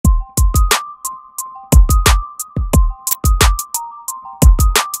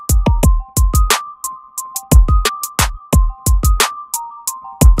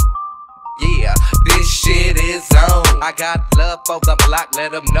is on. I got love for the block,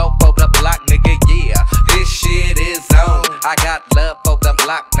 let them know for the block, nigga, yeah. This shit is on. I got love for the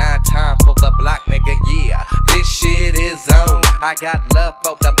block, 9 times for the block, nigga, yeah. This shit is on. I got love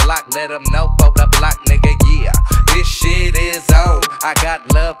for the block, let them know for the block, nigga, yeah. This shit is on. I got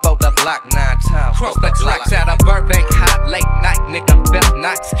love for the block, 9 times for the block. Out of Burbank, hot late night, nigga, felt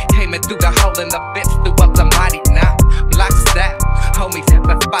nice. Came in through the hole in the fence, threw up the mighty knot. Bloccstyle, homies have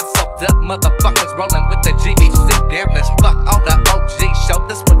the spot soaked up. Motherfuckers rolling with the GBC. Damn, let's fuck all the OGs, show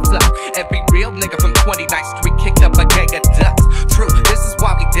this what's up. Every real nigga from 29th Street kicked up a gang of ducks. True, this is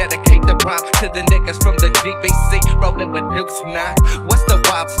why we dedicate the rhyme to the niggas from the GBC, rolling with Deuce 9. What's the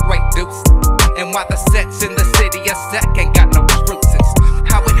wild straight deuce? And why the sets in the city of Sac ain't got no truces?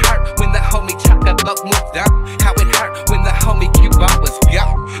 How it hurt when the homie Chaka Loc moved out. How it hurt when the homie Cuba was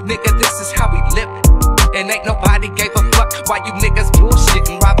gone. Nigga, this is how we live it. And ain't nobody gave a fuck why you niggas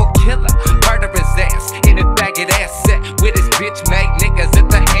bullshitting. Rival killer, murder his ass in his faggot ass set with his bitch made niggas at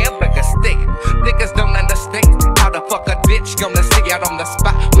the hamburger stick. Niggas don't understand how the fuck a bitch gonna see out on the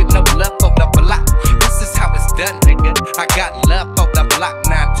spot with no love for the block. This is how it's done, nigga. I got love for the block,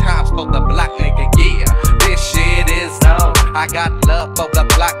 9 times for the block, nigga, yeah. This shit is on. I got love for the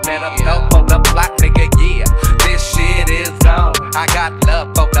block, let them know for the block, nigga, yeah. This shit is on. I got love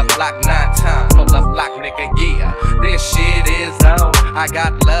for the block, 9 times for the block, nigga, yeah. This shit is on. I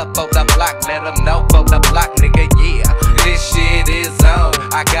got love for the block, let them know for the block, nigga, yeah. This shit is on.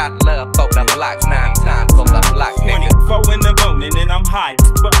 I got love for the block, 9 times for the block, nigga. 24 in the morning and I'm high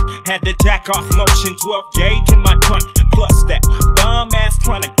as fuck. Had the jack off motion, 12 gauge in my trunk. Plus that bum ass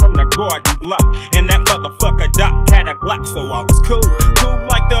chronic from the garden block. And that motherfucker Doc had a Glock, so I was cool. Cool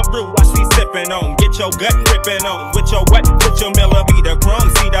like the brew I see sipping on. Get your gut gripping on. With your wet, put your millimeter chrome.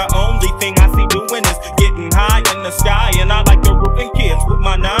 See, the only thing I see doing is getting high in the sky. And I like the roofing kids with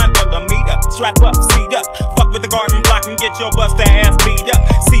my 9mm. Strap up, seat up. Fuck with the garden block and get your buster ass beat up.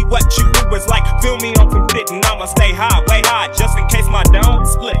 See what you do is like, feel me on some shit. And I'ma stay high, way high, just in case my dome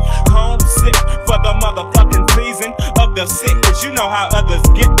split. Homesick for the motherfucking season of the sick. Cause you know how others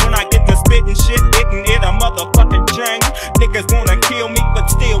get when I get to spitting shit. Hitting it a motherfucking chain. Niggas wanna kill me, but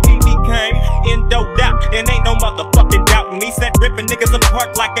still he became endo doubt. And ain't no motherfucking doubt me. Set ripping niggas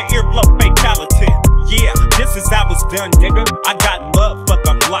apart like an earflow fatality. Yeah, this is how it's done, nigga. I got love for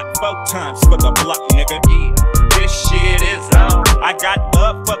the block, 4 times for the block, nigga. Yeah, this shit is on. I got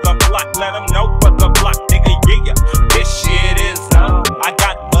love for the block, let them know for the block, nigga. Yeah, this shit is on. I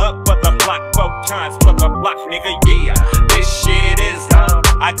got love for the block, 4 times for the block, nigga. Yeah, this shit is on.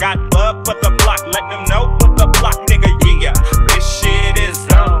 I got love for the block, let them know for the block, nigga. Yeah, this shit is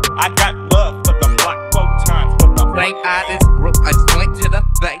on. I got love for the block, 4 times for the block. Thank I this group, I joined to the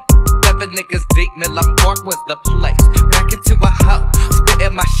bank. 7 niggas deep, Miller Park was the place. Back into a hoe,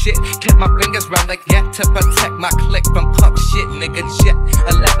 spitting my shit. Kept my fingers round the gap to protect my click from punk shit, nigga, jet.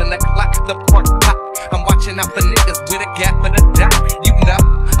 11 o'clock, the pork pop. I'm watching out for niggas with a gap and a dot. You know,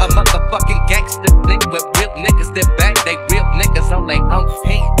 a motherfucking gangster thing with real niggas that bang. They real niggas on their own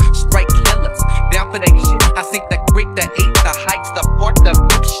team. Straight killers, down for they shit. I sink the creek that eat the heights, the port, the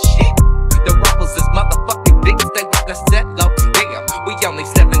big shit. The robbers is motherfucking dicks, they with the set low. Damn, we only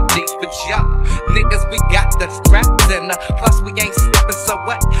 7 deep, but y'all niggas, we got the straps and plus we ain't slipping, so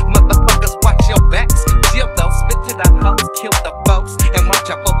what? Motherfuckers, watch your backs. Chill though, spit to the hoes, kill the folks, and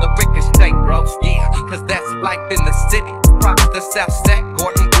watch out for the ricochet bros, yeah. Cause that's life in the city. Props the South Sac,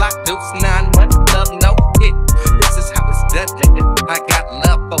 Gordon Block, Deuce 9, much love, no hit. This is how it's done, nigga. I got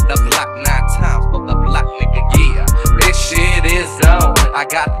love for the block, 9 times for the block, nigga, yeah. This shit is on. I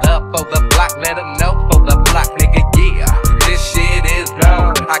got love for the block, let them know for the block, nigga, yeah. This shit is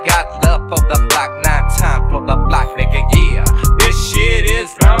on. I got love for the block, 9 times for the block, nigga, yeah. This shit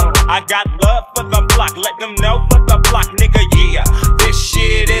is on. I got love for the block, let them know for the block, nigga, yeah. This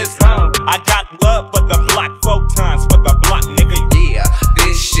shit is on. I got love for the block, 4 times for the block, nigga, yeah.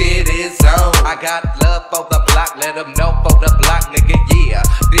 This shit is on. I got love for the block, let them know for the block, nigga, yeah.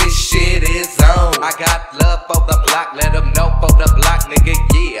 This shit is on. I got love for the block, let them know for the block, nigga,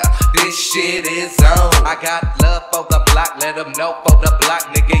 yeah. This shit is on. I got love for the block, let them know for the block,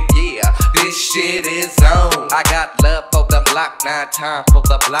 nigga, yeah. This shit is on. I got love for the block, 9 times for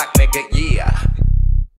the block, nigga, yeah.